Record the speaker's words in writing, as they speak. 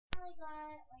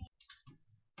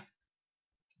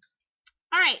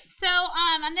All right, so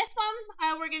on this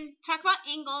one, we're going to talk about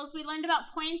angles. We learned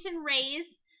about points and rays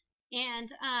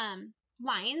and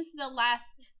lines the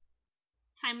last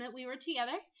time that we were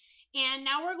together. And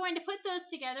now we're going to put those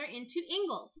together into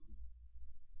angles.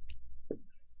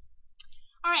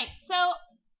 All right, so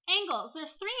angles.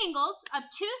 There's 3 angles: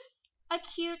 obtuse,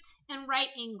 acute, and right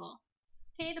angle.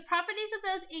 Okay, the properties of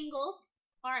those angles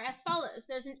are as follows.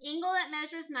 There's an angle that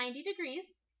measures 90 degrees.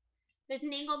 There's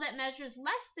an angle that measures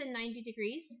less than 90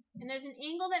 degrees, and there's an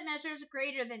angle that measures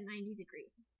greater than 90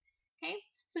 degrees. Okay,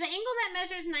 so the angle that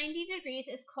measures 90 degrees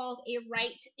is called a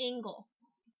right angle.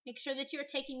 Make sure that you're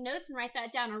taking notes and write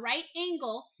that down. A right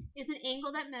angle is an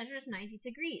angle that measures 90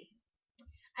 degrees.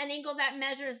 An angle that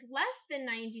measures less than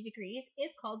 90 degrees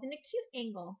is called an acute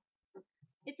angle.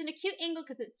 It's an acute angle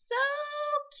because it's so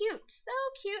cute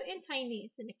and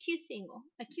tiny. It's an acute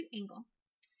angle.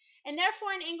 And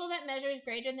therefore, an angle that measures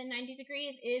greater than 90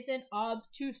 degrees is an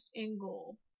obtuse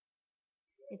angle.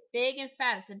 It's big and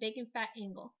fat. It's a big and fat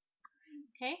angle.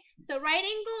 Okay, so right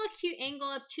angle, acute angle,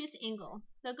 obtuse angle.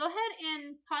 So go ahead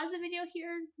and pause the video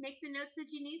here, make the notes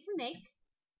that you need to make,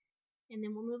 and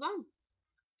then we'll move on.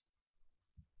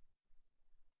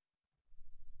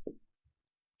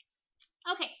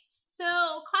 Okay, so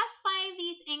classify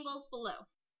these angles below.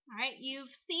 All right, you've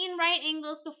seen right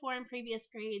angles before in previous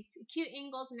grades, acute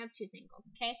angles and obtuse angles,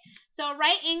 okay? So a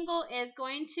right angle is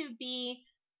going to be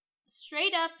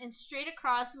straight up and straight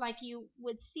across like you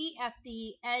would see at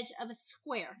the edge of a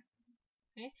square,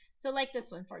 okay? So like this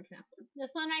one, for example.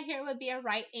 This one right here would be a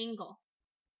right angle.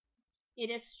 It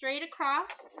is straight across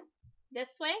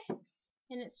this way,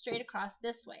 and it's straight across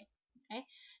this way, okay?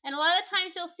 And a lot of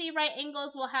times you'll see right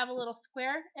angles will have a little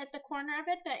square at the corner of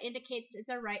it that indicates it's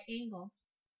a right angle.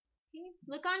 Okay,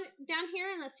 look on down here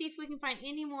and let's see if we can find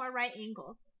any more right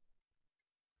angles.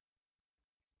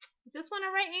 Is this one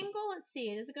a right angle? Let's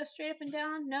see. Does it go straight up and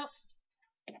down? Nope.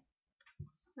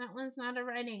 That one's not a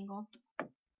right angle.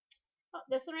 Oh,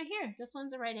 this one right here. This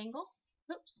one's a right angle.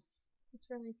 Oops. That's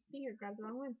where my finger grabbed the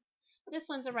wrong one. This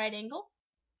one's a right angle.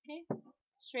 Okay.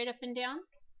 Straight up and down.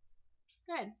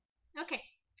 Good. Okay.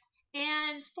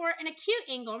 And for an acute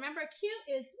angle, remember acute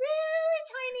is really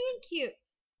tiny and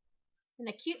cute. An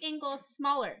acute angle is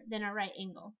smaller than a right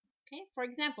angle. Okay, for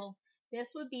example,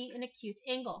 this would be an acute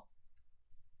angle.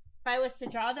 If I was to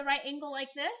draw the right angle like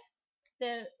this,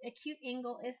 the acute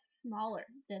angle is smaller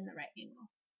than the right angle.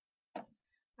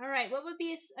 All right, what would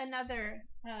be another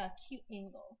acute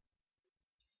angle?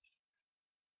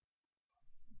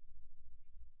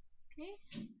 Okay,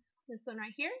 this one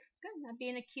right here. Good, that'd be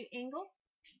an acute angle.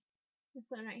 This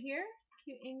one right here,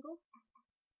 acute angle.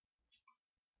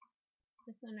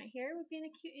 This one right here would be an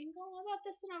acute angle. What about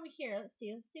this one over here? Let's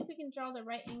see. Let's see if we can draw the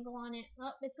right angle on it.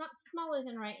 Oh, it's not smaller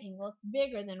than right angle. It's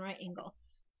bigger than right angle.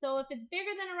 So if it's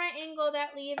bigger than a right angle,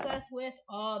 that leaves us with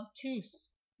obtuse,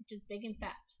 which is big and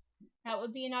fat. That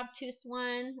would be an obtuse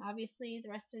one. Obviously, the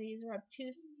rest of these are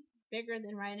obtuse, bigger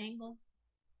than right angle.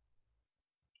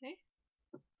 Okay.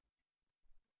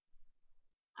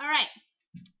 All right.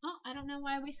 Oh, I don't know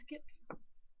why we skipped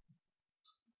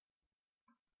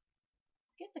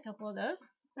a couple of those.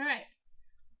 All right.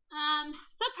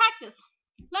 So practice.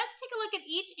 Let's take a look at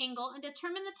each angle and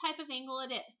determine the type of angle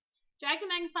it is. Drag the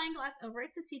magnifying glass over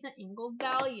it to see the angle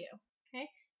value.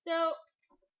 Okay. So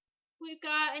we've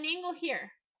got an angle here.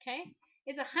 Okay.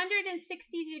 It's 160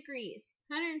 degrees.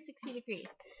 160 degrees.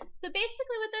 So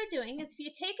basically what they're doing is if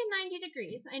you take a 90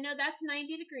 degrees, I know that's 90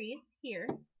 degrees here.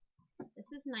 This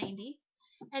is 90.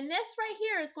 And this right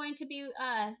here is going to be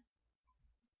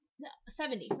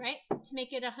 70, right? To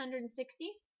make it 160.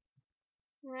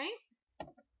 All right? So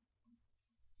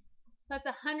that's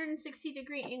a 160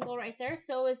 degree angle right there.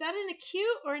 So is that an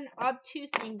acute or an obtuse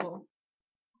angle?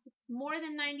 It's more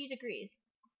than 90 degrees.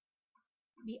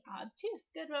 Be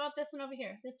obtuse. Good. What about this one over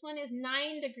here? This one is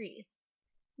 9 degrees.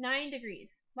 9 degrees.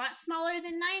 A lot smaller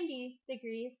than 90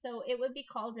 degrees, so it would be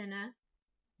called an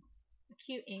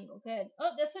acute angle. Good.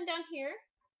 Oh, this one down here.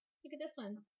 Look at this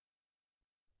one.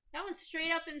 That one's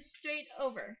straight up and straight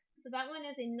over. So that one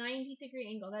is a 90 degree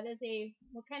angle. That is a,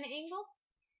 what kind of angle?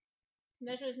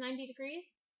 Measures 90 degrees.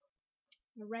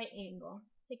 A right angle.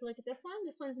 Take a look at this one.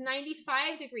 This one's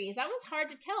 95 degrees. That one's hard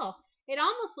to tell. It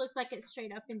almost looks like it's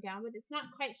straight up and down, but it's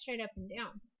not quite straight up and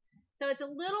down. So it's a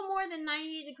little more than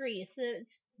 90 degrees. So it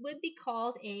would be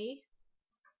called a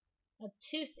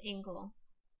obtuse angle.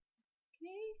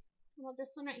 Okay. Well,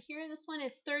 this one right here. This one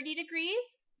is 30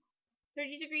 degrees.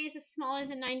 30 degrees is smaller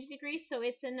than 90 degrees, so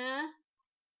it's an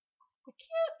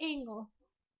acute angle.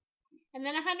 And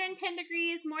then 110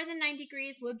 degrees, more than 90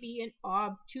 degrees, would be an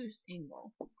obtuse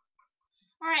angle.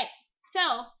 All right,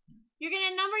 You're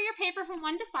going to number your paper from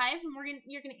 1 to 5, and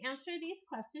you're going to answer these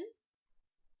questions.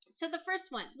 So the first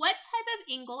one, what type of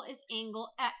angle is angle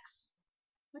X?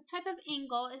 What type of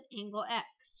angle is angle X?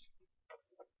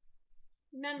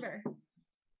 Remember,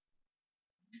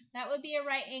 that would be a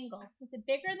right angle. Is it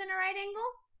bigger than a right angle?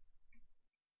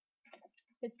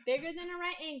 If it's bigger than a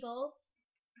right angle,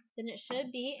 then it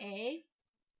should be a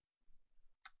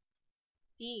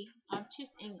B,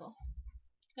 obtuse angle.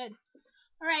 Good.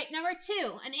 All right, number 2,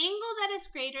 an angle that is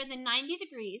greater than 90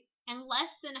 degrees and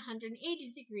less than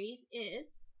 180 degrees is,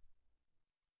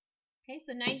 okay,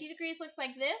 so 90 degrees looks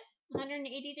like this,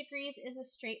 180 degrees is a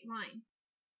straight line.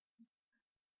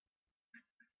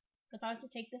 So if I was to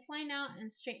take this line out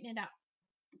and straighten it out,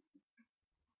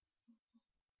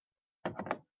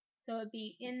 so it would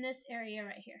be in this area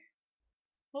right here.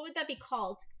 What would that be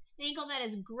called? An angle that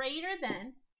is greater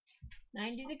than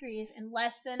 90 degrees and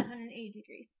less than 180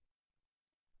 degrees.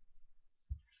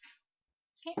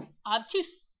 Okay,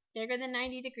 obtuse, bigger than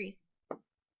 90 degrees.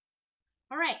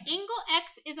 All right, angle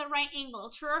X is a right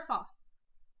angle, true or false?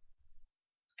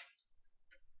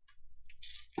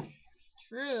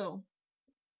 True.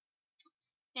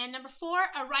 And number 4,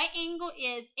 a right angle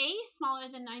is A, smaller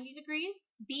than 90 degrees,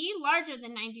 B, larger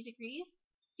than 90 degrees,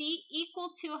 C,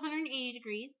 equal to 180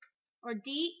 degrees, or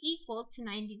D, equal to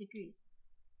 90 degrees.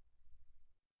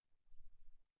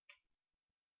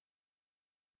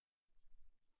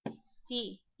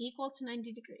 D, equal to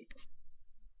 90 degrees.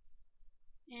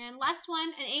 And last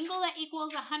one, an angle that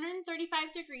equals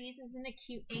 135 degrees is an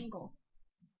acute angle.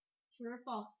 True or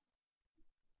false?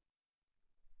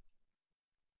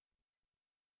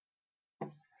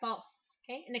 False.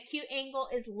 Okay, an acute angle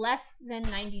is less than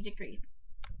 90 degrees.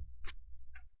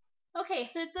 Okay,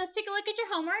 so let's take a look at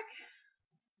your homework.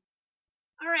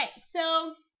 All right,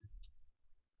 so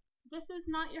this is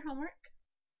not your homework.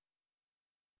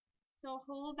 So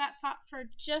hold that thought for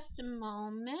just a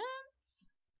moment.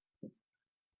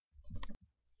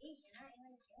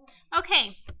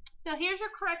 Okay, so here's your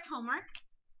correct homework.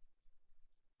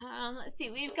 Let's see,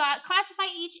 we've got classify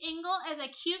each angle as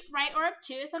acute, right, or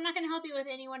obtuse. I'm not going to help you with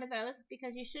any one of those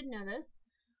because you should know those.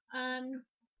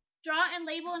 Draw and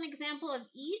label an example of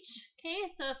each.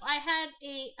 Okay, so if I had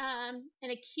an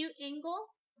acute angle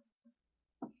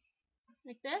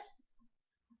like this,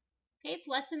 okay, it's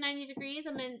less than 90 degrees.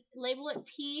 I'm going to label it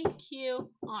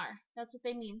PQR. That's what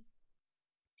they mean.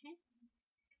 Okay.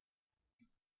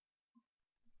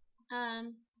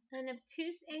 An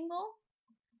obtuse angle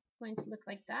going to look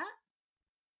like that.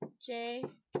 JKL.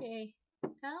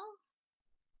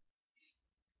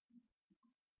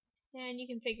 And you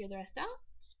can figure the rest out.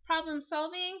 Problem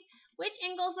solving. Which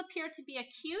angles appear to be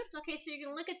acute? Okay, so you're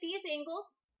going to look at these angles.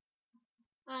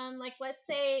 Like let's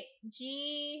say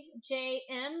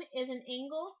GJM is an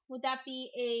angle. Would that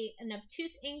be an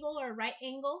obtuse angle or a right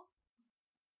angle?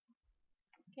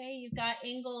 Okay, you've got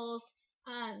angles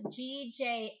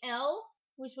GJL,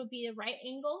 which would be the right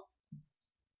angle.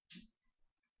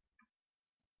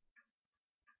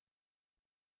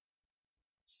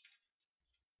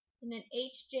 And then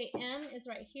HJM is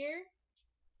right here.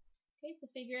 Okay, so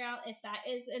figure out if that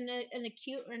is an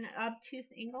acute or an obtuse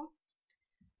angle.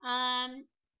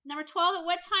 Number 12, at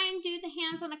what time do the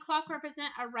hands on a clock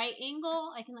represent a right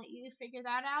angle? I can let you figure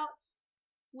that out.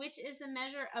 Which is the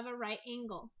measure of a right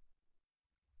angle?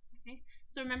 Okay,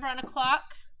 so remember on a clock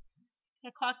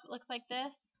that looks like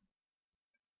this.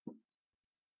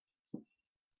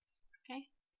 Okay,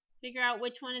 figure out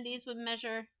which one of these would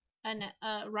measure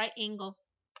a right angle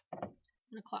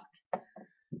on a clock.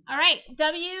 All right,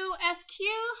 WSQ,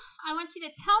 I want you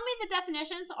to tell me the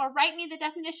definitions or write me the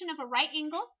definition of a right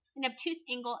angle, an obtuse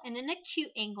angle, and an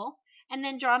acute angle, and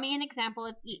then draw me an example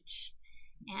of each.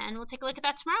 And we'll take a look at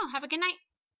that tomorrow. Have a good night.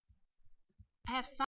 I have some